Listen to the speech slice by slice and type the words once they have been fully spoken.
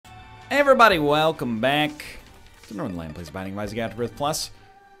Hey everybody, welcome back to Northernlion plays Binding of Isaac Afterbirth Plus.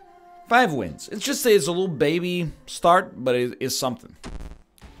 5 wins. It's just a little baby start, but it is something.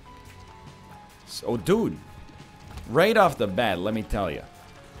 So, dude, right off the bat, let me tell you.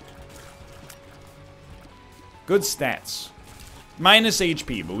 Good stats. Minus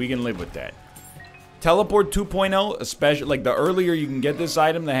HP, but we can live with that. Teleport 2.0, especially, like, the earlier you can get this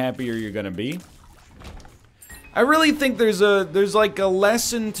item, the happier you're gonna be. I really think there's like a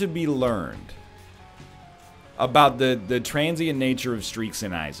lesson to be learned about the transient nature of streaks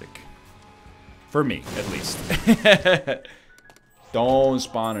in Isaac. For me, at least. Don't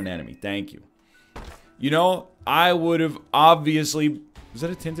spawn an enemy. Thank you. You know, I would have obviously... Was that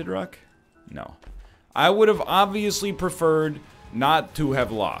a tinted rock? No. I would have obviously preferred not to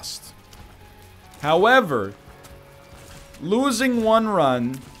have lost. However, losing one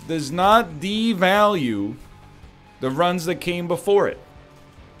run does not devalue the runs that came before it.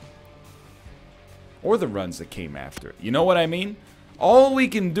 Or the runs that came after it. You know what I mean? All we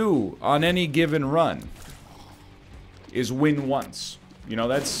can do on any given run is win once. You know,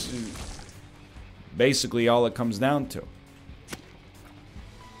 that's basically all it comes down to.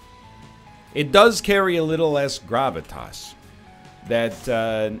 It does carry a little less gravitas.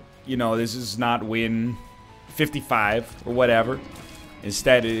 That, you know, this is not win 55 or whatever.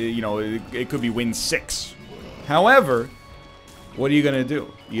 Instead, you know, it could be win 6. However, what are you going to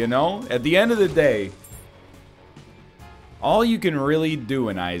do? You know, at the end of the day, all you can really do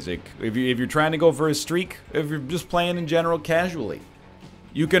in Isaac, if you're trying to go for a streak, if you're just playing in general casually,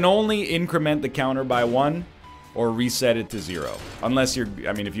 you can only increment the counter by 1 or reset it to 0. Unless you're,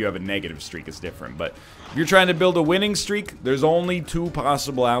 I mean, if you have a negative streak, it's different. But if you're trying to build a winning streak, there's only 2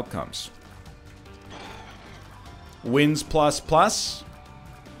 possible outcomes. Wins plus plus,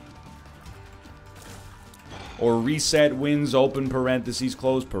 or reset wins, open parentheses,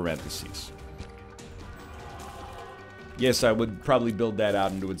 close parentheses. Yes, I would probably build that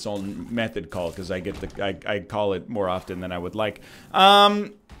out into its own method call, because I get the I call it more often than I would like.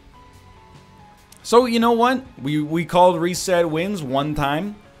 So you know what? We called reset wins one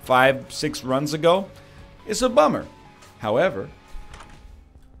time, 5-6 runs ago. It's a bummer. However,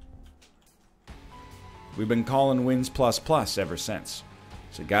 we've been calling wins plus plus ever since.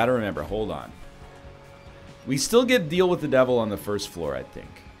 So you gotta remember, hold on. We still get deal with the devil on the first floor, I think.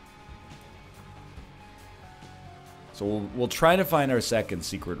 So we'll try to find our second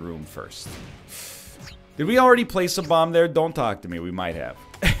secret room first. Did we already place a bomb there? Don't talk to me. We might have.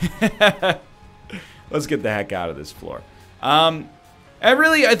 Let's get the heck out of this floor. I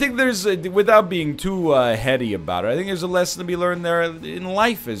think there's, without being too heady about it, I think there's a lesson to be learned there in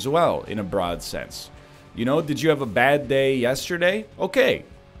life as well, in a broad sense. You know, did you have a bad day yesterday? Okay,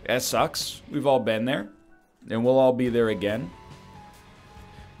 that sucks. We've all been there. And we'll all be there again.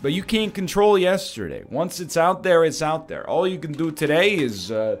 But you can't control yesterday. Once it's out there, it's out there. All you can do today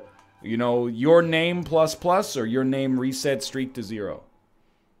is, you know, your name plus plus or your name reset streak to 0.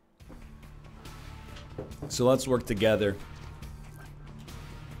 So let's work together.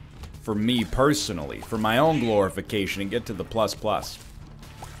 For me personally, for my own glorification, and get to the plus plus.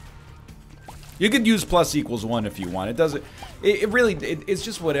 You could use plus equals 1 if you want. It doesn't... It's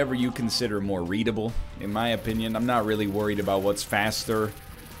just whatever you consider more readable, in my opinion. I'm not really worried about what's faster.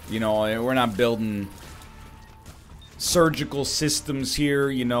 You know, we're not building surgical systems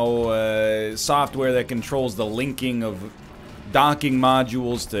here, you know, software that controls the linking of docking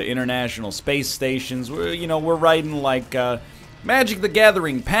modules to international space stations. You know, we're writing like Magic the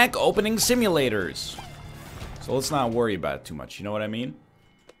Gathering pack opening simulators. So let's not worry about it too much, you know what I mean?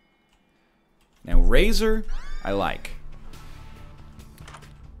 Now, Razor, I like.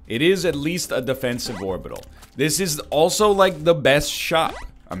 It is at least a defensive orbital. This is also, like, the best shop.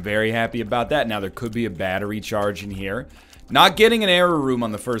 I'm very happy about that. Now, there could be a battery charge in here. Not getting an error room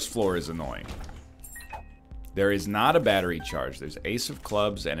on the first floor is annoying. There is not a battery charge. There's Ace of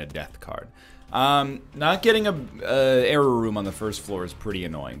Clubs and a Death card. Not getting a error room on the first floor is pretty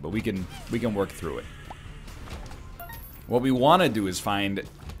annoying, but we can work through it. What we want to do is find...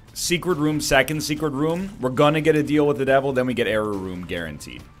 secret room, second secret room. We're gonna get a deal with the devil, then we get error room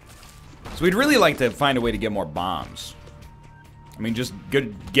guaranteed. So we'd really like to find a way to get more bombs. I mean, just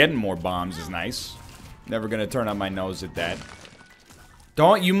getting more bombs is nice. Never gonna turn on my nose at that.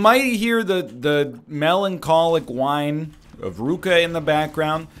 You might hear the melancholic whine of Ruka in the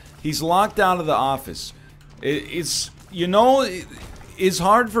background. He's locked out of the office. You know, it's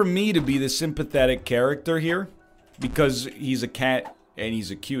hard for me to be the sympathetic character here because he's a cat and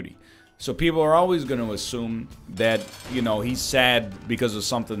he's a cutie. So people are always going to assume that, you know, he's sad because of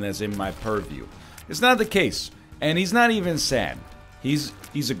something that's in my purview. It's not the case. And he's not even sad. He's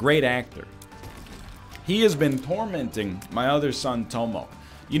a great actor. He has been tormenting my other son, Tomo.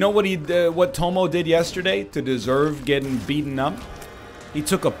 You know what what Tomo did yesterday to deserve getting beaten up? He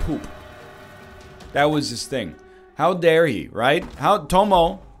took a poop. That was his thing. How dare he, right?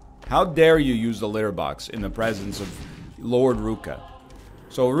 Tomo, how dare you use the litter box in the presence of Lord Ruka?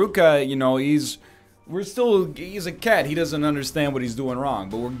 So Ruka, you know, he's a cat. He doesn't understand what he's doing wrong.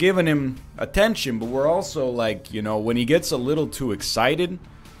 But we're giving him attention. But we're also like, you know, when he gets a little too excited,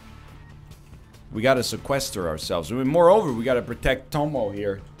 we got to sequester ourselves. I mean, moreover, we got to protect Tomo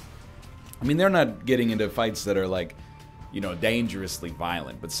here. I mean, they're not getting into fights that are like, you know, dangerously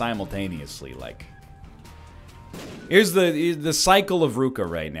violent, but simultaneously, like, here's the cycle of Ruka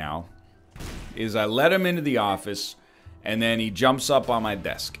right now. Is I let him into the office, and then he jumps up on my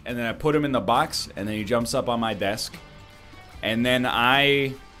desk, and then I put him in the box, and then he jumps up on my desk, and then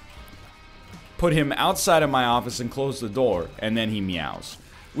I put him outside of my office and close the door, and then he meows.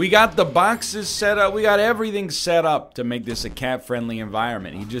 We got the boxes set up. We got everything set up to make this a cat-friendly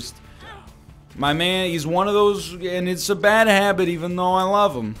environment. He just... My man, he's one of those... And it's a bad habit, even though I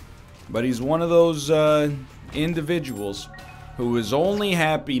love him. But he's one of those individuals who is only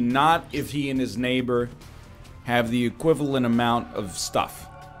happy not if he and his neighbor have the equivalent amount of stuff.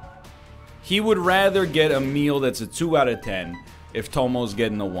 He would rather get a meal that's a 2 out of 10 if Tomo's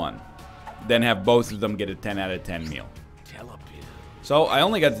getting a 1 than have both of them get a 10 out of 10 meal. So I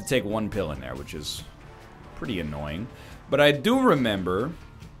only got to take 1 pill in there, which is pretty annoying. But I do remember,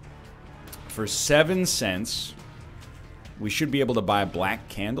 for 7 cents, we should be able to buy a black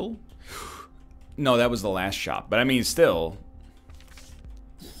candle. No, that was the last shop. But I mean, still,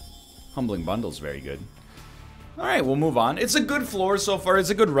 Humbling Bundle's very good. Alright, we'll move on. It's a good floor so far. It's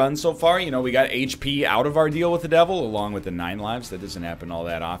a good run so far. You know, we got HP out of our deal with the devil, along with the 9 lives. That doesn't happen all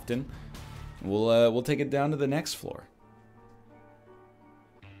that often. We'll take it down to the next floor.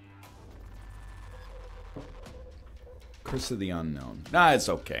 Curse of the Unknown. Nah, it's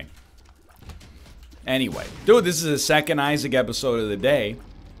okay. Anyway. Dude, this is the second Isaac episode of the day.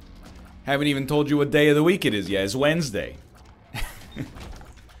 Haven't even told you what day of the week it is yet. It's Wednesday.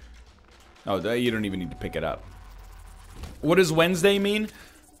 Oh, you don't even need to pick it up. What does Wednesday mean?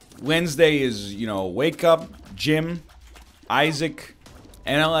 Wednesday is, you know, wake up, gym, Isaac,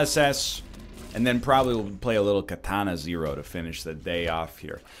 NLSS, and then probably we'll play a little Katana Zero to finish the day off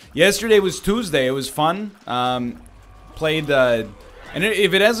here. Yesterday was Tuesday. It was fun. Played, and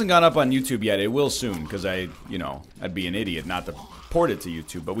if it hasn't gone up on YouTube yet, it will soon, because I'd be an idiot not to port it to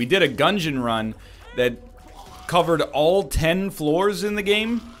YouTube. But we did a Gungeon run that covered all 10 floors in the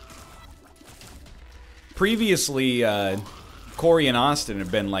game. Previously, Corey and Austin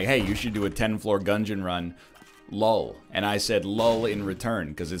have been like, hey, you should do a 10-floor Gungeon run, lull. And I said lull in return,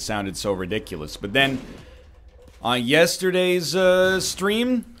 because it sounded so ridiculous. But then, on yesterday's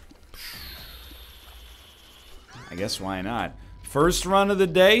stream, I guess why not? First run of the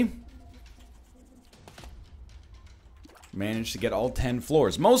day, managed to get all 10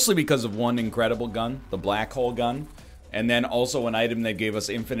 floors. Mostly because of one incredible gun, the black hole gun. And then also an item that gave us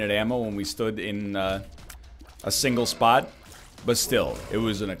infinite ammo when we stood in a single spot. But still, it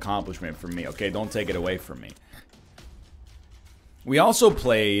was an accomplishment for me. Okay, don't take it away from me. We also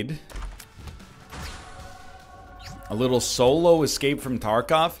played a little solo Escape from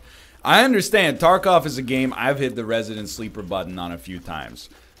Tarkov. I understand, Tarkov is a game I've hit the Resident Sleeper button on a few times.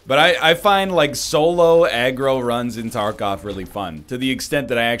 But I find, like, solo aggro runs in Tarkov really fun. To the extent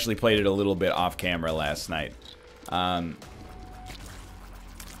that I actually played it a little bit off camera last night. I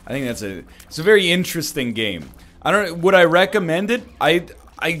think it's a very interesting game. Would I recommend it? I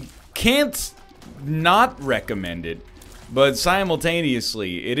can't not recommend it. But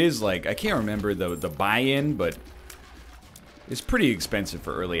simultaneously, it is like, I can't remember the buy-in, but it's pretty expensive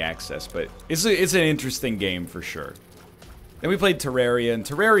for early access, but it's an interesting game for sure. Then we played Terraria, and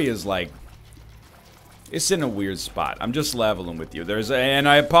Terraria is like, it's in a weird spot. I'm just leveling with you. And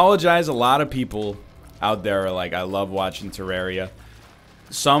I apologize, a lot of people out there are like, I love watching Terraria.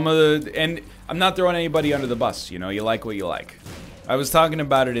 And I'm not throwing anybody under the bus, you know, you like what you like. I was talking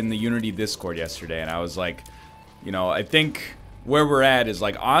about it in the Unity Discord yesterday, and I was like, you know, I think where we're at is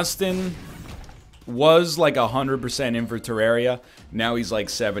like Austin was like 100% in for Terraria. Now he's like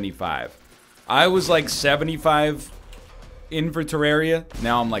 75. I was like 75 in for Terraria.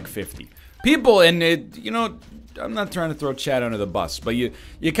 Now I'm like 50. People, and it, you know, I'm not trying to throw chat under the bus, but you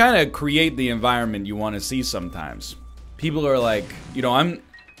kind of create the environment you want to see sometimes. People are like, you know,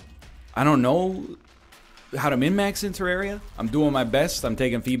 I don't know how to min-max in Terraria. I'm doing my best. I'm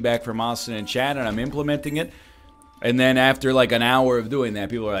taking feedback from Austin and chat, and I'm implementing it. And then after like an hour of doing that,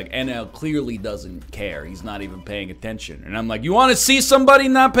 people are like, NL clearly doesn't care. He's not even paying attention. And I'm like, you want to see somebody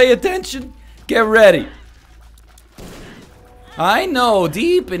not pay attention? Get ready. I know,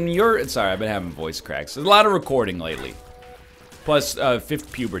 deep in your... Sorry, I've been having voice cracks. There's a lot of recording lately. Plus,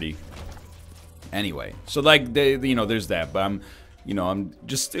 fifth puberty. Anyway, so like, you know, there's that. But I'm, you know, I'm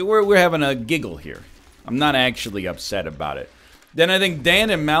just... We're having a giggle here. I'm not actually upset about it. Then I think Dan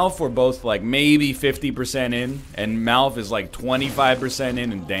and Malf were both like maybe 50% in, and Malf is like 25%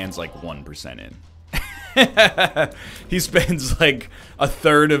 in, and Dan's like 1% in. He spends like a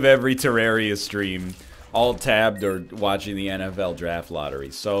third of every Terraria stream all tabbed or watching the NFL draft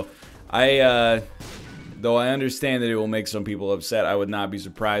lottery. So though I understand that it will make some people upset, I would not be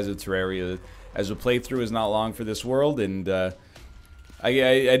surprised if Terraria as a playthrough is not long for this world, and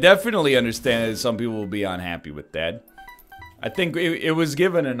I definitely understand that some people will be unhappy with that. I think it was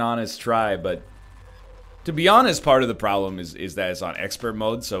given an honest try, but to be honest, part of the problem is that it's on expert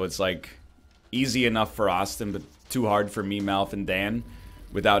mode, so it's like easy enough for Austin, but too hard for me, Malf, and Dan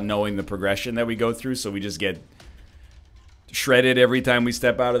without knowing the progression that we go through, so we just get shredded every time we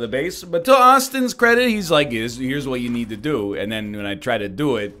step out of the base. But to Austin's credit, he's like, here's what you need to do, and then when I try to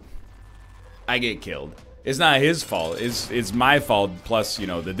do it, I get killed. It's not his fault, it's my fault, plus, you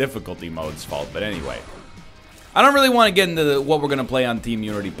know, the difficulty mode's fault, but anyway. I don't really want to get into what we're going to play on Team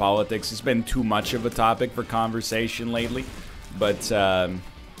Unity politics. It's been too much of a topic for conversation lately. But,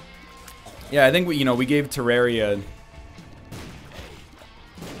 yeah, I think, we gave Terraria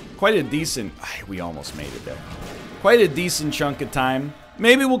quite a decent... We almost made it there. Quite a decent chunk of time.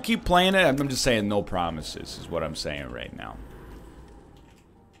 Maybe we'll keep playing it. I'm just saying no promises is what I'm saying right now.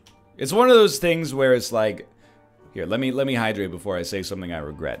 It's one of those things where it's like... Here, let me hydrate before I say something I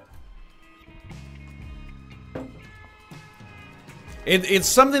regret. It's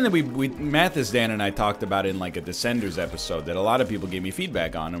something that Mathis, Dan, and I talked about in like a Descenders episode that a lot of people gave me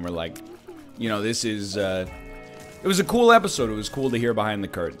feedback on, and were like, you know, this is, it was a cool episode. It was cool to hear behind the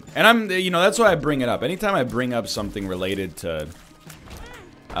curtain. And that's why I bring it up. Anytime I bring up something related to,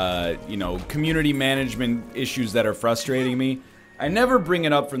 community management issues that are frustrating me, I never bring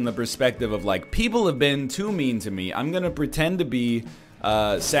it up from the perspective of like, people have been too mean to me. I'm gonna pretend to be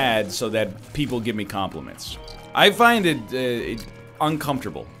sad so that people give me compliments. I find it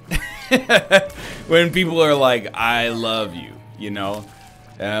uncomfortable when people are like, I love you, you know?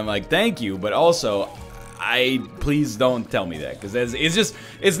 And I'm like, thank you, but also, please don't tell me that, because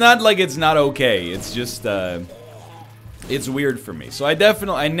it's not like it's not okay, it's just, it's weird for me. So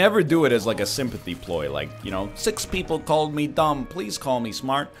I never do it as like a sympathy ploy, like, 6 people called me dumb, please call me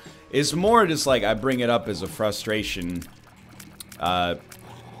smart. It's more just like, I bring it up as a frustration,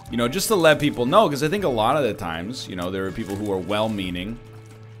 just to let people know, because I think a lot of the times, there are people who are well-meaning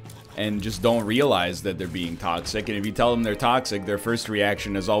and just don't realize that they're being toxic, and if you tell them they're toxic, their first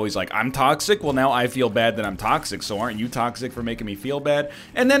reaction is always like, I'm toxic? Well, now I feel bad that I'm toxic, so aren't you toxic for making me feel bad?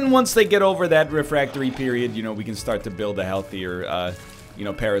 And then once they get over that refractory period, we can start to build a healthier,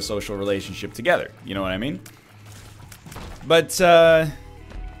 parasocial relationship together. You know what I mean? But,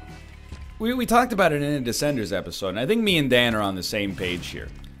 we talked about it in a Descenders episode, and I think me and Dan are on the same page here.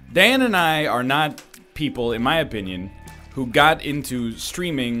 Dan and I are not people, in my opinion, who got into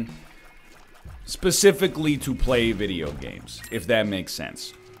streaming specifically to play video games, if that makes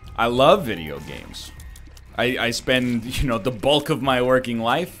sense. I love video games. I spend, the bulk of my working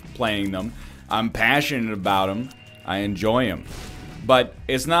life playing them. I'm passionate about them. I enjoy them. But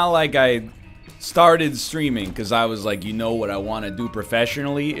it's not like I started streaming because I was like, what I want to do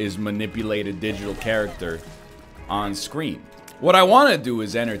professionally is manipulate a digital character on screen. What I want to do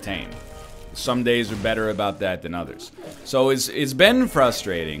is entertain. Some days are better about that than others. So it's been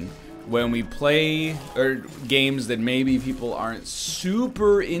frustrating when we play games that maybe people aren't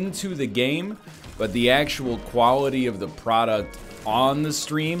super into the game, but the actual quality of the product on the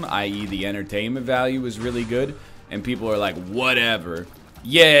stream, i.e. the entertainment value, is really good, and people are like, whatever.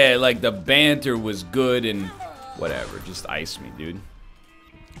 Yeah, like the banter was good and whatever. Just ice me, dude.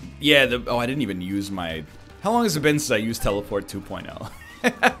 Yeah, I didn't even use my... How long has it been since I used Teleport 2.0?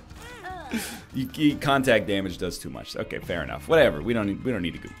 Contact damage does too much. Okay, fair enough. Whatever. We don't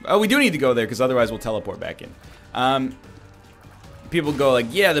need to go. Oh, we do need to go there because otherwise we'll teleport back in. People go like,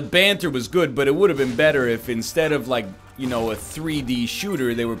 yeah, the banter was good, but it would have been better if instead of like, a 3D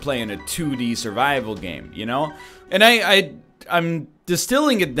shooter, they were playing a 2D survival game, And I'm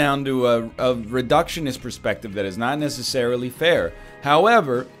distilling it down to a reductionist perspective that is not necessarily fair.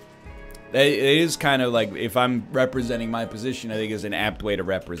 However, it is kind of like, if I'm representing my position, I think is an apt way to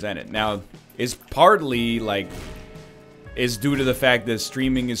represent it. Now, it's partly like, is due to the fact that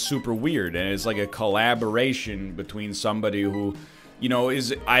streaming is super weird, and it's like a collaboration between somebody who, you know,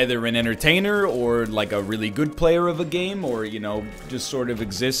 is either an entertainer or like a really good player of a game, or, you know, just sort of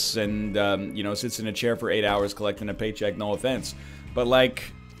exists and, you know, sits in a chair for 8 hours collecting a paycheck, no offense. But,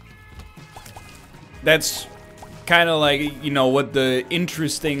 like, that's kind of like, you know, what the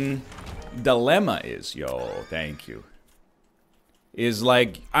interesting dilemma is. Yo, thank you. Is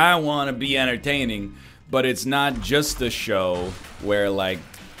like, I want to be entertaining, but it's not just a show where, like,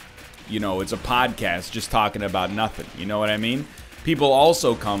 you know, it's a podcast just talking about nothing. You know what I mean? People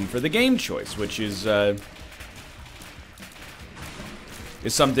also come for the game choice, which is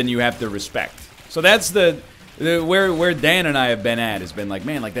something you have to respect. So that's where Dan and I have been at, has been like,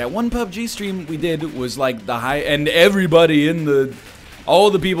 man, like that one PUBG stream we did was like the high, and everybody in all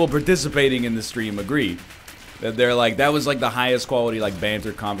the people participating in the stream agree that they're like, that was like the highest quality, like,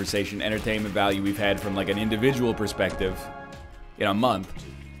 banter, conversation, entertainment value we've had from like an individual perspective in a month.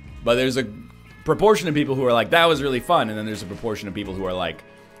 But there's a proportion of people who are like, that was really fun, and then there's a proportion of people who are like,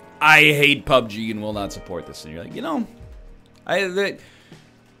 I hate PUBG and will not support this. And you're like, you know,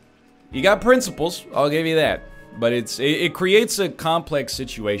 you got principles, I'll give you that. But it creates a complex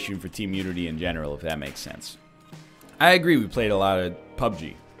situation for Team Unity in general, if that makes sense. I agree, we played a lot of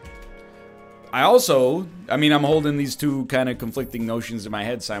PUBG. I mean, I'm holding these two kind of conflicting notions in my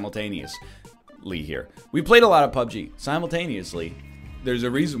head simultaneously here. We played a lot of PUBG simultaneously. There's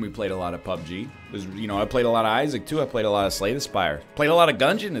a reason we played a lot of PUBG. There's, you know, I played a lot of Isaac too. I played a lot of Slay the Spire. Played a lot of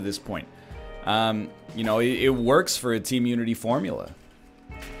Gungeon at this point. You know, it works for a Team Unity formula.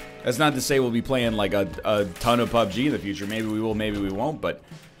 That's not to say we'll be playing like a ton of PUBG in the future. Maybe we will, maybe we won't. But,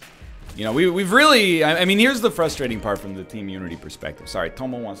 you know, we've really, I mean, here's the frustrating part from the Team Unity perspective. Sorry,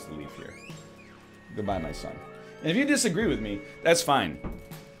 Tomo wants to leave here. Goodbye, my son. And if you disagree with me, that's fine.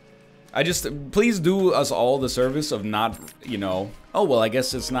 Please do us all the service of not, you know, oh, well, I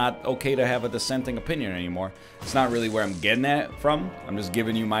guess it's not okay to have a dissenting opinion anymore. It's not really where I'm getting at from. I'm just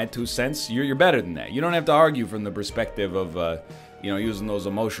giving you my 2 cents. You're better than that. You don't have to argue from the perspective of, you know, using those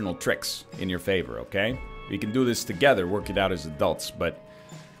emotional tricks in your favor, okay? We can do this together, work it out as adults. But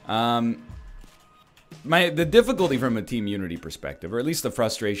the difficulty from a Team Unity perspective, or at least the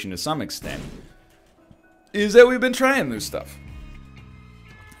frustration to some extent, is that we've been trying new stuff.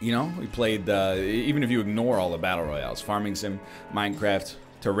 You know, we played, even if you ignore all the Battle Royales, Farming Sim, Minecraft,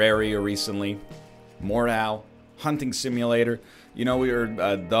 Terraria recently, Mortal, Hunting Simulator. You know, we were,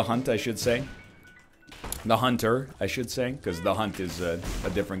 The Hunt, I should say. The Hunter, I should say, because The Hunt is a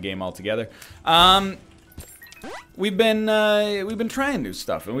different game altogether. We've been trying new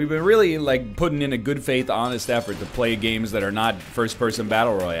stuff, and we've been really, like, putting in a good faith, honest effort to play games that are not first-person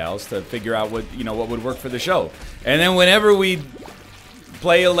Battle Royales to figure out what, you know, what would work for the show. And then whenever we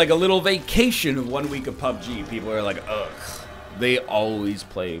play like a little vacation of 1 week of PUBG, people are like, ugh, they always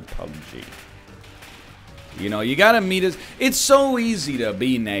play PUBG. You know, you gotta meet us. It's so easy to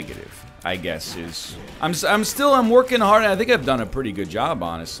be negative, I guess, is. I'm working hard, and I think I've done a pretty good job,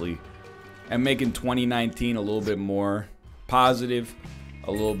 honestly, at making 2019 a little bit more positive,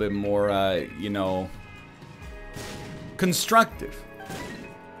 a little bit more, you know, constructive.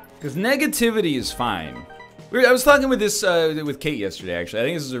 Because negativity is fine. I was talking with this with Kate yesterday, actually. I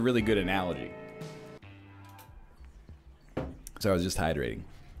think this is a really good analogy. So I was just hydrating.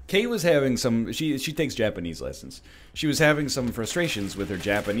 Kate was having some, she takes Japanese lessons. She was having some frustrations with her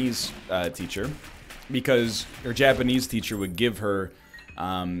Japanese teacher because her Japanese teacher would give her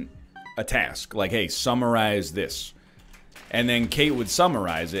a task, like, hey, summarize this. And then Kate would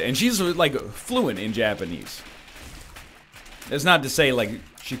summarize it, and she's like fluent in Japanese. That's not to say like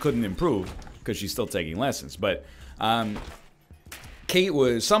she couldn't improve, because she's still taking lessons, but Kate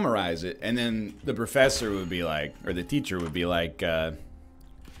would summarize it, and then the professor would be like, or the teacher would be like,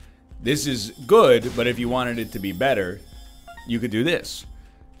 this is good, but if you wanted it to be better, you could do this.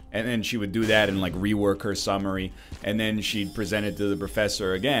 And then she would do that and like rework her summary, and then she'd present it to the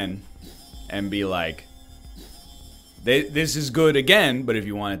professor again and be like, this is good again, but if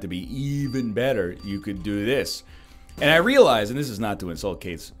you want it to be even better, you could do this. And I realize, and this is not to insult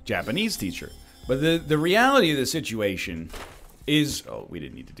Kate's Japanese teacher, but the reality of the situation is, oh, we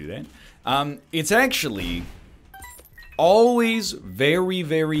didn't need to do that. It's actually always very,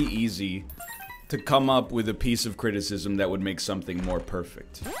 very easy to come up with a piece of criticism that would make something more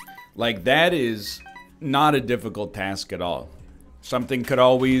perfect. Like, that is not a difficult task at all. Something could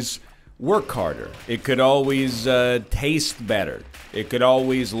always work harder. It could always taste better. It could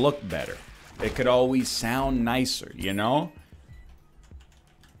always look better. It could always sound nicer, you know?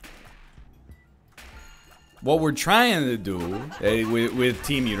 what we're trying to do with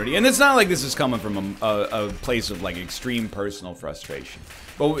Team Unity, and it's not like this is coming from a place of like extreme personal frustration,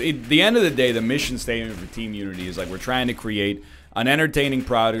 but at the end of the day, the mission statement for Team Unity is like we're trying to create an entertaining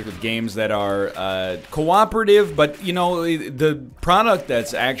product with games that are cooperative, but you know, the product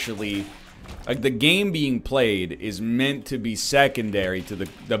that's actually like the game being played is meant to be secondary to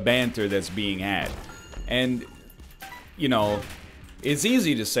the banter that's being had. And you know, it's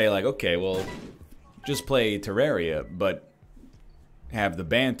easy to say like, okay, well, just play Terraria, but have the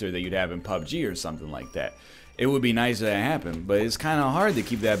banter that you'd have in PUBG or something like that. It would be nice if that happened, but it's kind of hard to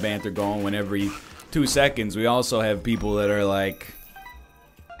keep that banter going when every 2 seconds we also have people that are like,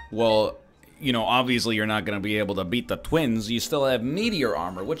 well, you know, obviously you're not going to be able to beat the twins. You still have meteor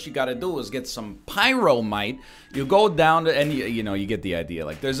armor. What you got to do is get some pyromite. You go down to, and you know, you get the idea.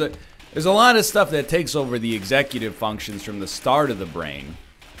 Like there's a lot of stuff that takes over the executive functions from the start of the brain.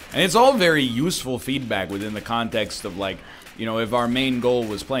 And it's all very useful feedback within the context of like, you know, if our main goal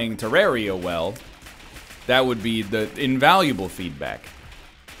was playing Terraria well, that would be the invaluable feedback.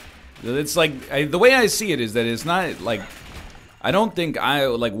 It's like, the way I see it is that it's not like, I don't think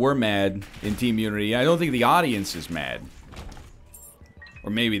we're mad in Team Unity. I don't think the audience is mad.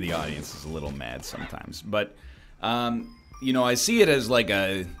 Or maybe the audience is a little mad sometimes. But, you know, I see it as like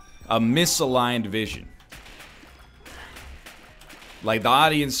a misaligned vision. Like, the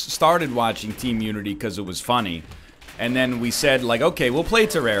audience started watching Team Unity because it was funny. And then we said, like, okay, we'll play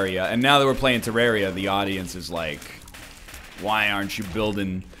Terraria. And now that we're playing Terraria, the audience is like, why aren't you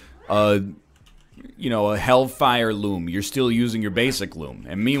building a, you know, a Hellfire loom? You're still using your basic loom.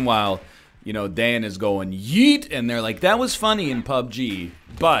 And meanwhile, you know, Dan is going, yeet! And they're like, that was funny in PUBG.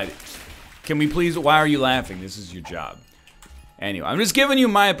 But, can we please, why are you laughing? This is your job. Anyway, I'm just giving you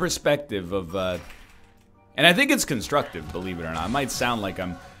my perspective of, and I think it's constructive, believe it or not. It might sound like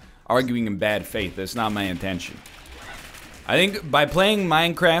I'm arguing in bad faith. That's not my intention. I think by playing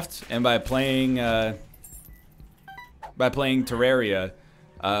Minecraft and by playing Terraria,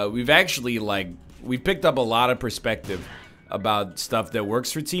 we've actually, like, we've picked up a lot of perspective about stuff that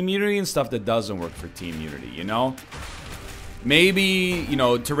works for Team Unity and stuff that doesn't work for Team Unity, you know? Maybe, you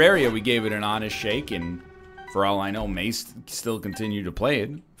know, Terraria, we gave it an honest shake, and for all I know, may still continue to play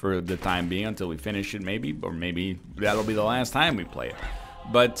it for the time being until we finish it, maybe. Or maybe that'll be the last time we play it.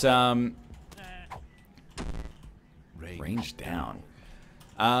 But, range down.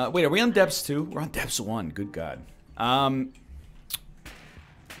 Wait, are we on depths 2? We're on depths 1, good God.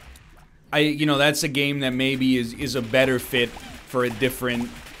 You know, that's a game that maybe is a better fit for a different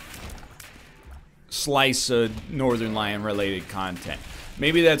slice of Northernlion related content.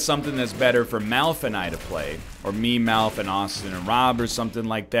 Maybe that's something that's better for Malf and I to play, or me, Malf, and Austin and Rob, or something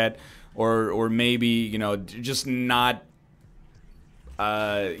like that, or maybe, you know, just not,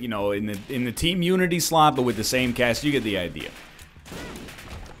 you know, in the Team Unity slot, but with the same cast. You get the idea.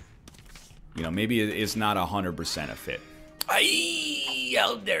 You know, maybe it's not 100% a fit. Aye,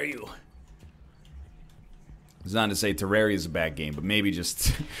 how dare you? It's not to say Terraria is a bad game, but maybe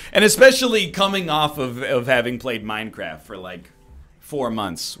just, and especially coming off of having played Minecraft for like 4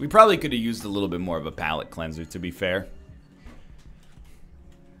 months. We probably could have used a little bit more of a palate cleanser, to be fair.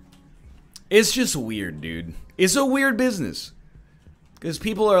 It's just weird, dude. It's a weird business. Because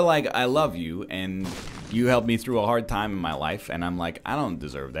people are like, I love you, and you helped me through a hard time in my life, and I'm like, I don't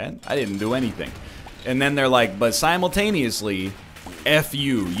deserve that. I didn't do anything. And then they're like, but simultaneously, F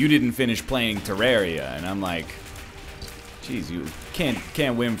you didn't finish playing Terraria. And I'm like, geez, you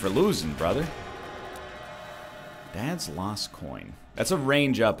can't win for losing, brother. Dad's lost coin. That's a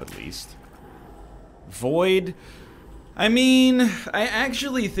range up, at least. Void. I mean, I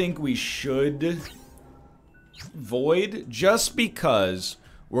actually think we should Void, just because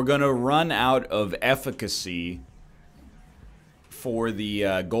we're gonna run out of efficacy for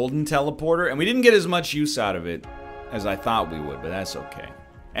the golden teleporter, and we didn't get as much use out of it as I thought we would, but that's okay.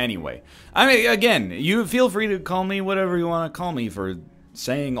 Anyway, I mean, again, you feel free to call me whatever you want to call me for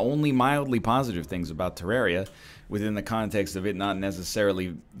saying only mildly positive things about Terraria, within the context of it not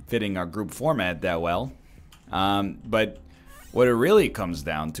necessarily fitting our group format that well. But what it really comes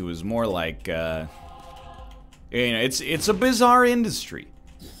down to is more like, you know, it's a bizarre industry.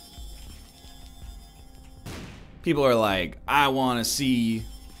 People are like, I want to see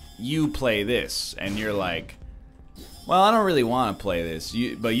you play this, and you're like, well, I don't really want to play this,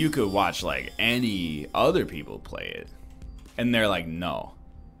 but you could watch like any other people play it. And they're like, no,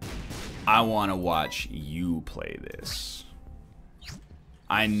 I want to watch you play this.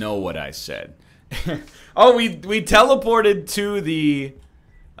 I know what I said. Oh, we teleported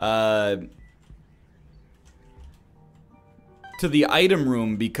to to the item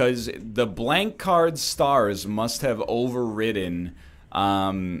room because the blank card stars must have overridden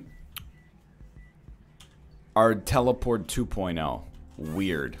our teleport 2.0.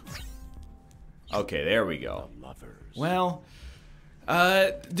 Weird. Okay, there we go. Well,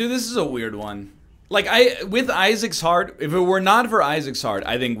 dude, this is a weird one. Like, with Isaac's Heart, if it were not for Isaac's Heart,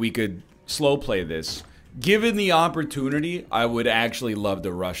 I think we could slow play this. Given the opportunity, I would actually love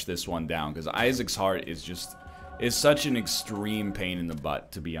to rush this one down, because Isaac's Heart is such an extreme pain in the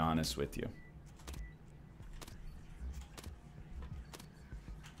butt, to be honest with you.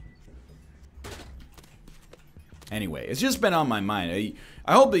 Anyway, it's just been on my mind.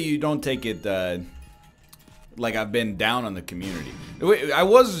 I hope that you don't take it like I've been down on the community. I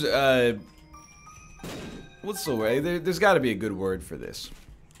was, what's the way? There's got to be a good word for this.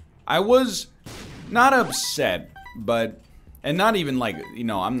 I was not upset, but, and not even like, you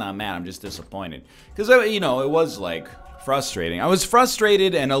know, I'm not mad, I'm just disappointed. Because, you know, it was like frustrating. I was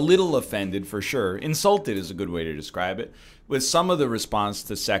frustrated and a little offended for sure. Insulted is a good way to describe it. With some of the response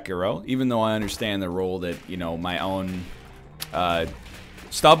to Sekiro, even though I understand the role that, you know, my own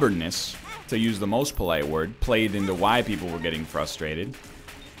stubbornness, to use the most polite word, played into why people were getting frustrated.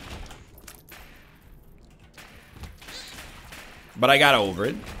 But I got over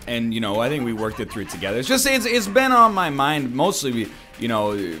it, and, you know, I think we worked it through together. It's just, it's been on my mind, mostly, you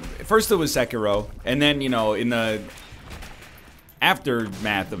know, first it was Sekiro, and then, you know, in the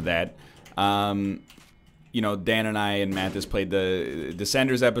aftermath of that, you know, Dan and I and Mathis played the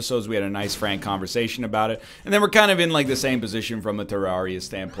Descenders episodes. We had a nice, frank conversation about it. And then we're kind of in, like, the same position from a Terraria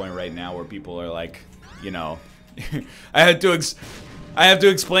standpoint right now, where people are like, you know, I have to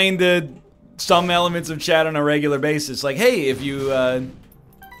explain to some elements of chat on a regular basis. Like, hey, if you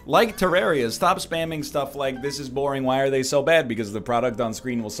like Terraria, stop spamming stuff like, this is boring, why are they so bad? Because the product on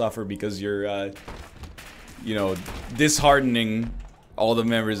screen will suffer because you're, you know, disheartening all the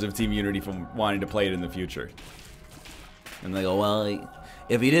members of Team Unity from wanting to play it in the future. And they go, well,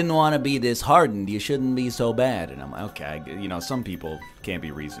 if you didn't want to be disheartened, you shouldn't be so bad. And I'm like, okay, you know, some people can't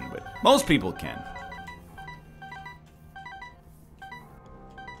be reasoned, but most people can.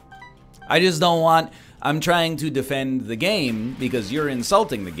 I just don't want, I'm trying to defend the game because you're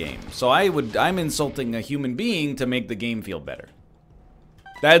insulting the game. So I'm insulting a human being to make the game feel better.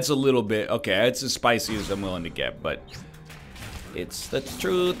 That's a little bit, okay, it's as spicy as I'm willing to get, but it's the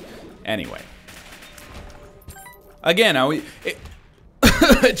truth. Anyway. Again,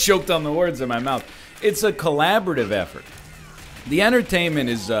 it choked on the words in my mouth. It's a collaborative effort. The entertainment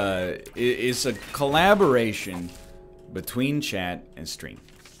is a collaboration between chat and stream.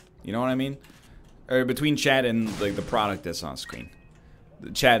 You know what I mean? Or between chat and like the product that's on screen. The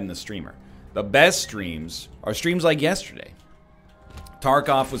chat and the streamer. The best streams are streams like yesterday.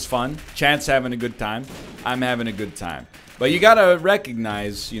 Tarkov was fun. Chat's having a good time. I'm having a good time. But you gotta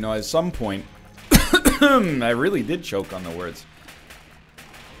recognize, you know, at some point, I really did choke on the words.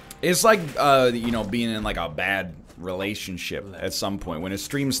 It's like, you know, being in like a bad relationship at some point. When a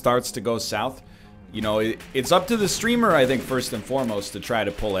stream starts to go south, you know, it's up to the streamer, I think, first and foremost, to try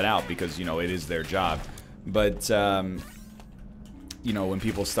to pull it out because, you know, it is their job. But, you know, when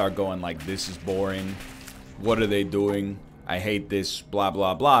people start going like, this is boring, what are they doing? I hate this, blah,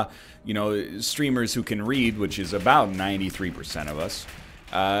 blah, blah. You know, streamers who can read, which is about 93% of us,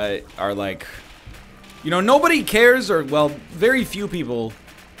 are like, you know, nobody cares, or, well, very few people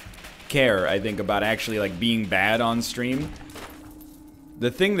care, I think, about actually, like, being bad on stream. The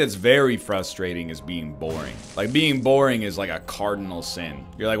thing that's very frustrating is being boring. Like, being boring is like a cardinal sin.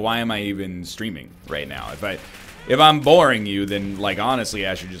 You're like, why am I even streaming right now? If I'm boring you, then, like, honestly,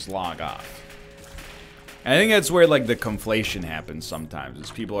 I should just log off. And I think that's where, like, the conflation happens sometimes,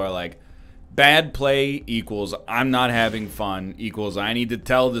 is people are like, bad play equals I'm not having fun equals I need to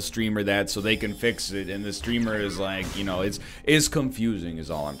tell the streamer that so they can fix it, and the streamer is like, you know, it's confusing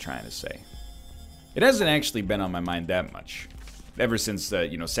is all I'm trying to say. It hasn't actually been on my mind that much. Ever since,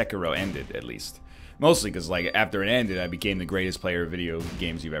 you know, Sekiro ended, at least. Mostly because, like, after it ended, I became the greatest player of video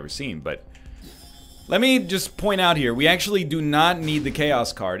games you've ever seen. But let me just point out here, we actually do not need the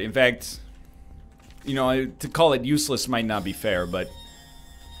Chaos card. In fact, you know, to call it useless might not be fair, but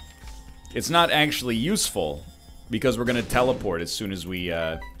it's not actually useful because we're going to teleport as soon as we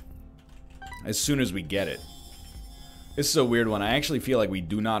get it. This is a weird one. I actually feel like we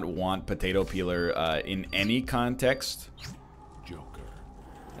do not want Potato Peeler in any context.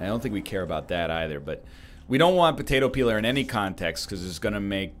 I don't think we care about that either, but we don't want Potato Peeler in any context because it's gonna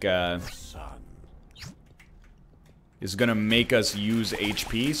make us use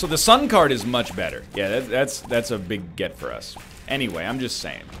HP. So the Sun card is much better. Yeah, that's a big get for us. Anyway, I'm just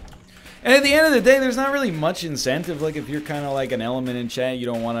saying. And at the end of the day, there's not really much incentive. Like, if you're kind of like an element in chat, you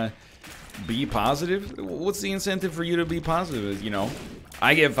don't want to be positive. What's the incentive for you to be positive? You know,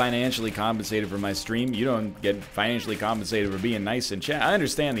 I get financially compensated for my stream. You don't get financially compensated for being nice in chat. I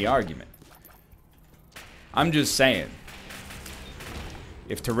understand the argument. I'm just saying,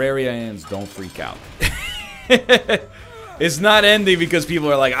 if Terraria ends, don't freak out. It's not ending because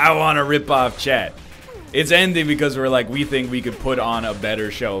people are like, I want to rip off chat. It's ending because we're like, we think we could put on a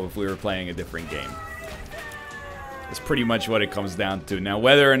better show if we were playing a different game. That's pretty much what it comes down to. Now,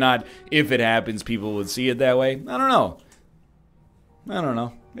 whether or not, if it happens, people would see it that way, I don't know. I don't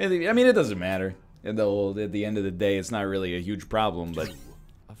know. I mean, it doesn't matter. At the end of the day, it's not really a huge problem, but...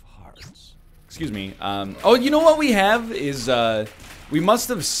 Of hearts. Excuse me. Oh, you know what we have is, we must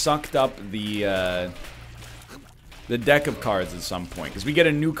have sucked up the deck of cards at some point, because we get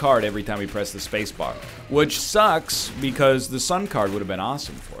a new card every time we press the spacebar, which sucks because the sun card would have been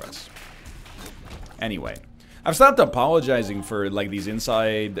awesome for us. Anyway, I've stopped apologizing for like these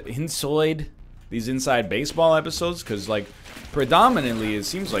inside baseball episodes, because like predominantly it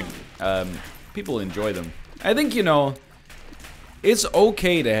seems like people enjoy them. I think, you know, it's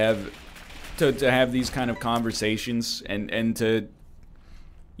okay to have these kind of conversations and to,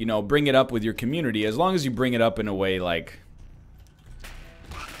 you know, bring it up with your community, as long as you bring it up in a way, like,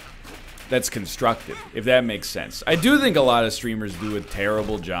 that's constructive, if that makes sense. I do think a lot of streamers do a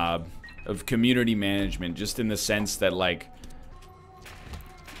terrible job of community management, just in the sense that, like,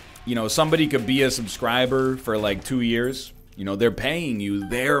 you know, somebody could be a subscriber for, like, 2 years. You know, they're paying you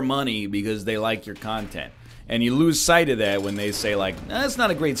their money because they like your content. And you lose sight of that when they say, like, that's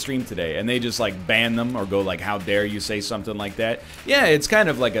not a great stream today. And they just, like, ban them or go, like, how dare you say something like that. Yeah, it's kind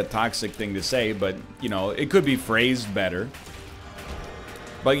of like a toxic thing to say, but, you know, it could be phrased better.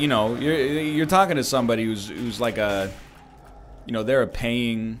 But, you know, you're talking to somebody who's like a, you know, they're a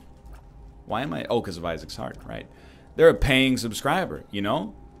paying... Why am I... Oh, because of Isaac's Heart, right? They're a paying subscriber, you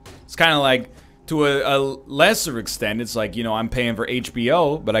know? It's kind of like... To a lesser extent, it's like, you know, I'm paying for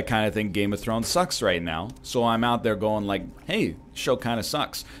HBO, but I kind of think Game of Thrones sucks right now. So I'm out there going like, hey, show kind of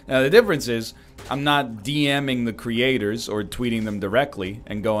sucks. Now, the difference is, I'm not DMing the creators or tweeting them directly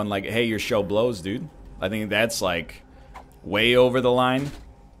and going like, hey, your show blows, dude. I think that's like way over the line.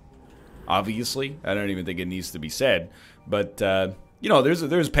 Obviously. I don't even think it needs to be said. But, you know,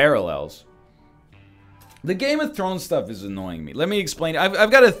 there's parallels. The Game of Thrones stuff is annoying me. Let me explain.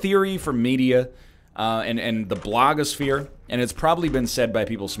 I've got a theory for media and the blogosphere, and it's probably been said by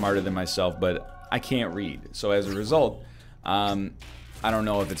people smarter than myself, but I can't read. So as a result, I don't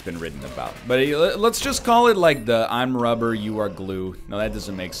know if it's been written about. But let's just call it like the I'm rubber, you are glue. No, that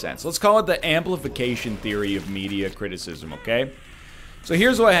doesn't make sense. Let's call it the amplification theory of media criticism, okay? So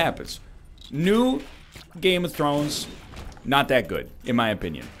here's what happens. New Game of Thrones... Not that good, in my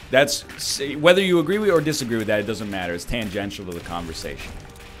opinion. That's, whether you agree with or disagree with that, it doesn't matter. It's tangential to the conversation.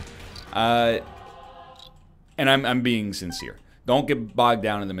 And I'm being sincere. Don't get bogged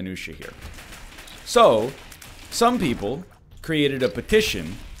down in the minutia here. So, some people created a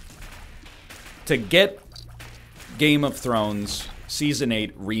petition to get Game of Thrones Season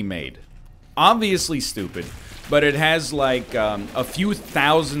 8 remade. Obviously stupid, but it has like a few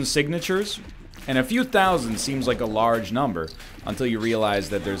thousand signatures. And a few thousand seems like a large number until you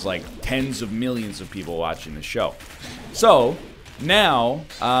realize that there's like tens of millions of people watching the show. So, now,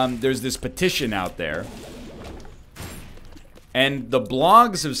 there's this petition out there. And the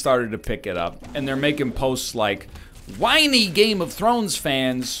blogs have started to pick it up. And they're making posts like, whiny Game of Thrones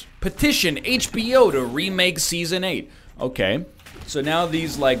fans petition HBO to remake Season 8. Okay. So now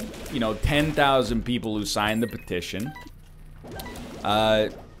these like, you know, 10,000 people who signed the petition,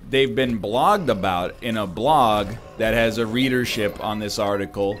 they've been blogged about in a blog that has a readership on this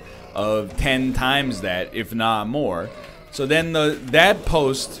article of 10 times that, if not more. So then that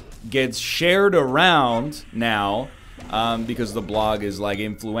post gets shared around now, because the blog is like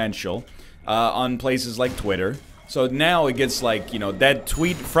influential, on places like Twitter. So now it gets like, you know, that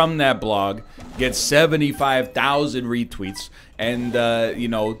tweet from that blog gets 75,000 retweets, and, you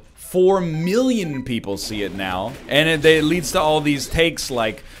know, 4 million people see it now, and it leads to all these takes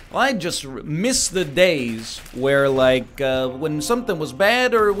like, well, I just miss the days where, like, when something was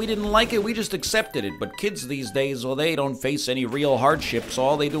bad or we didn't like it, we just accepted it. But kids these days, well, they don't face any real hardships.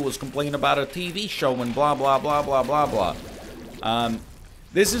 All they do is complain about a TV show and blah, blah, blah, blah, blah, blah.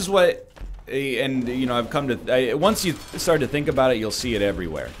 This is what, and, you know, I've come to, once you start to think about it, you'll see it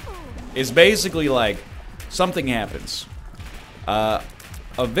everywhere. It's basically like, something happens. A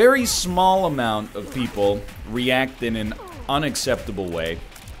very small amount of people react in an unacceptable way.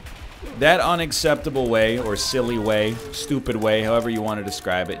 That unacceptable way, or silly way, stupid way, however you want to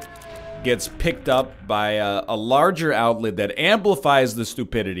describe it, gets picked up by a larger outlet that amplifies the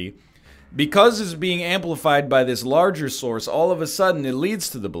stupidity. Because it's being amplified by this larger source, all of a sudden it leads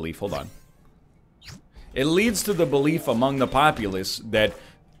to the belief, hold on. It leads to the belief among the populace that,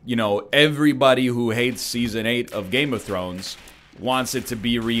 you know, everybody who hates Season 8 of Game of Thrones wants it to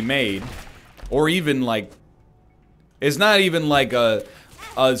be remade. Or even like, it's not even like a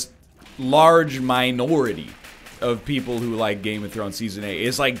large minority of people who like Game of Thrones Season 8.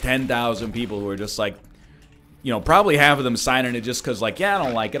 It's like 10,000 people who are just like, you know, probably half of them signing it just because, like, yeah, I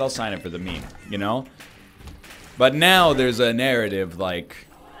don't like it, I'll sign it for the meme, you know? But now there's a narrative like,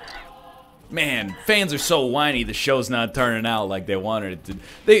 man, fans are so whiny, the show's not turning out like they wanted it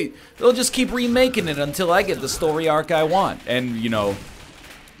to. They'll just keep remaking it until I get the story arc I want. And, you know,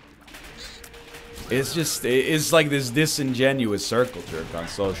 it's like this disingenuous circle jerk on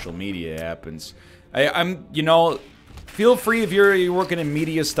social media happens. I'm, you know, feel free if you're working in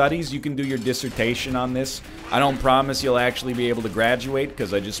media studies, you can do your dissertation on this. I don't promise you'll actually be able to graduate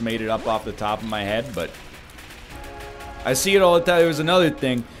because I just made it up off the top of my head, but I see it all the time. There was another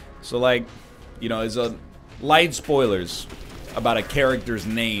thing, so like, you know, there's a light spoilers about a character's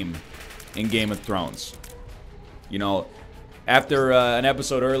name in Game of Thrones. You know, after an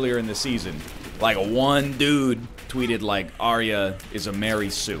episode earlier in the season, like one dude tweeted like Arya is a Mary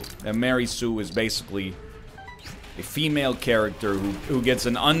Sue. And Mary Sue is basically a female character who gets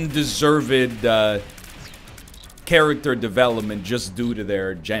an undeserved character development just due to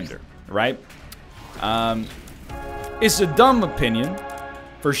their gender, right? It's a dumb opinion,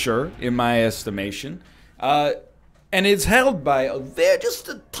 for sure, in my estimation. And it's held by just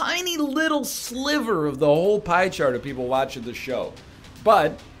a tiny little sliver of the whole pie chart of people watching the show.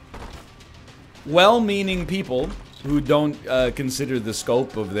 But well-meaning people who don't consider the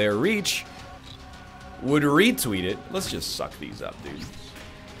scope of their reach would retweet it. Let's just suck these up, dude.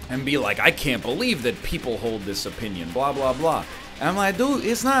 And be like, I can't believe that people hold this opinion, blah, blah, blah. And I'm like, dude,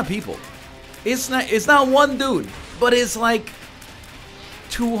 it's not people. It's not one dude, but it's like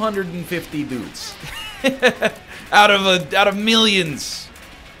 250 dudes. out of millions.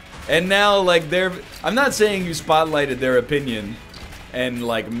 And now, like, I'm not saying you spotlighted their opinion and,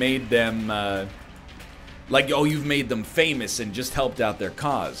 like, made them, like, oh, you've made them famous and just helped out their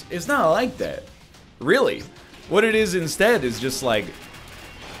cause. It's not like that. Really. What it is instead is just like,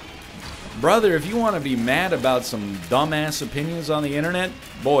 brother, if you want to be mad about some dumbass opinions on the internet,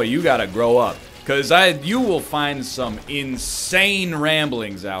 boy, you gotta grow up. Because you will find some insane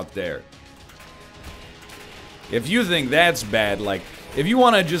ramblings out there. If you think that's bad, like, if you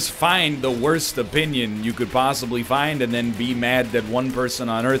want to just find the worst opinion you could possibly find and then be mad that one person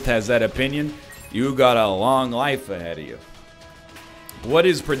on earth has that opinion, you got a long life ahead of you. What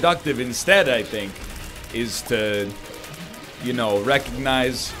is productive instead, I think, is to, you know,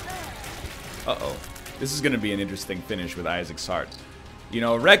 recognize... Uh-oh. This is going to be an interesting finish with Isaac's heart. You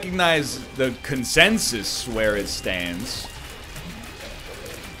know, recognize the consensus where it stands.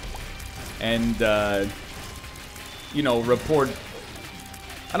 And, you know, report...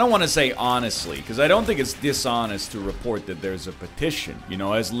 I don't want to say honestly, because I don't think it's dishonest to report that there's a petition. You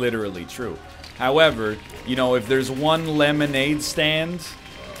know, that's literally true. However, you know, if there's one lemonade stand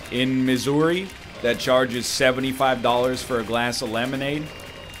in Missouri that charges $75 for a glass of lemonade,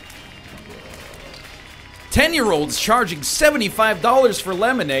 10-year-olds charging $75 for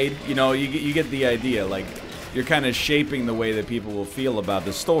lemonade, you know, you get the idea. Like, you're kind of shaping the way that people will feel about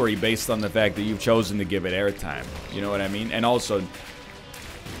the story based on the fact that you've chosen to give it airtime. You know what I mean? And also,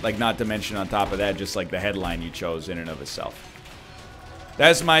 like, not to mention on top of that, just like the headline you chose in and of itself.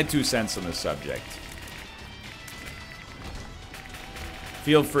 That's my 2 cents on the subject.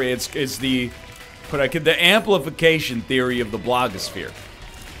 Feel free. It's the amplification theory of the blogosphere.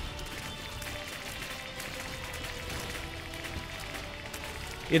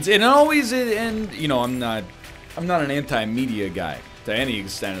 It always, and you know, I'm not an anti-media guy to any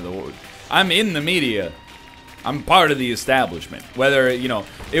extent of the word. I'm in the media. I'm part of the establishment. Whether, you know,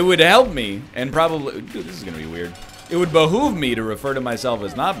 it would help me, and probably, dude, this is gonna be weird. It would behoove me to refer to myself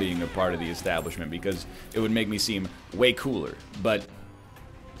as not being a part of the establishment because it would make me seem way cooler. But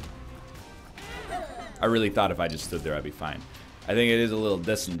I really thought if I just stood there, I'd be fine. I think it is a little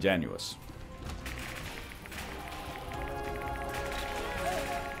disingenuous.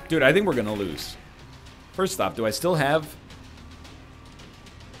 Dude, I think we're gonna lose. First off, do I still have...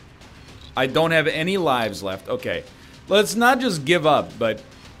 I don't have any lives left. Okay. Let's not just give up, but...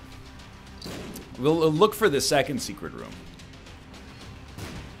 we'll look for the second secret room.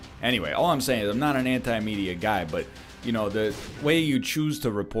 Anyway, all I'm saying is I'm not an anti-media guy, but, you know, the way you choose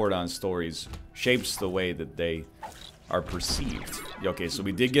to report on stories shapes the way that they are perceived. Okay, so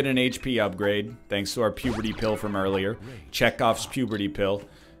we did get an HP upgrade, thanks to our puberty pill from earlier. Chekhov's puberty pill.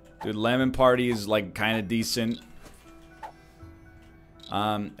 Dude, Lemon Party is, like, kind of decent.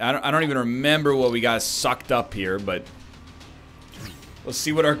 I don't even remember what we got sucked up here, but... let's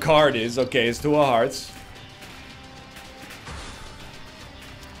see what our card is. Okay, it's 2 of hearts.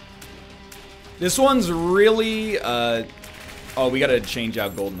 This one's really, oh, we gotta change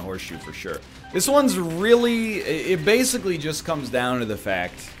out Golden Horseshoe for sure. This one's really, it basically just comes down to the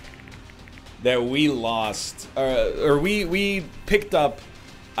fact that we lost, or we picked up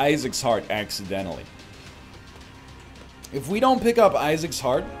Isaac's heart accidentally. If we don't pick up Isaac's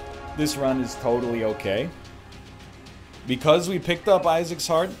heart, this run is totally okay. Because we picked up Isaac's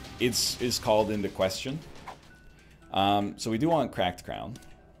heart, it's called into question. So we do want Cracked Crown.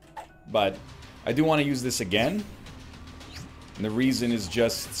 But I do want to use this again. And the reason is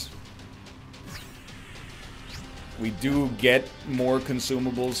just... we do get more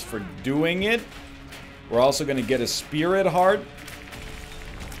consumables for doing it. We're also going to get a Spirit Heart.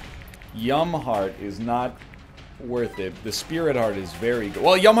 Yum Heart is not worth it. The Spirit Heart is very good.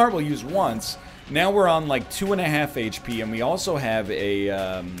 Well, Yum Heart we'll use once. Now we're on like 2.5 HP, and we also have a,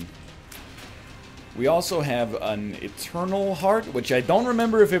 an Eternal Heart, which I don't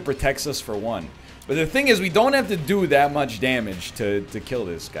remember if it protects us for 1. But the thing is, we don't have to do that much damage to kill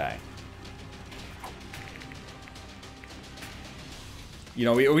this guy. You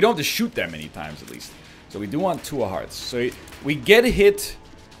know, we don't have to shoot that many times, at least. So we do want 2 of hearts. So we get hit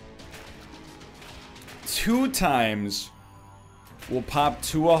 2 times. We'll pop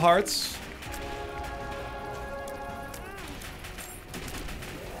 2 of hearts.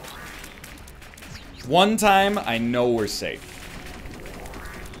 One time, I know we're safe.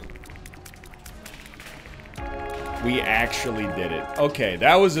 We actually did it. Okay,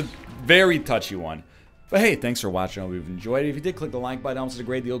 that was a very touchy one. But hey, thanks for watching. I hope you've enjoyed it. If you did, click the like button. It's a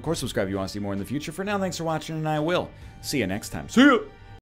great deal. Of course, subscribe if you want to see more in the future. For now, thanks for watching, and I will see you next time. See ya!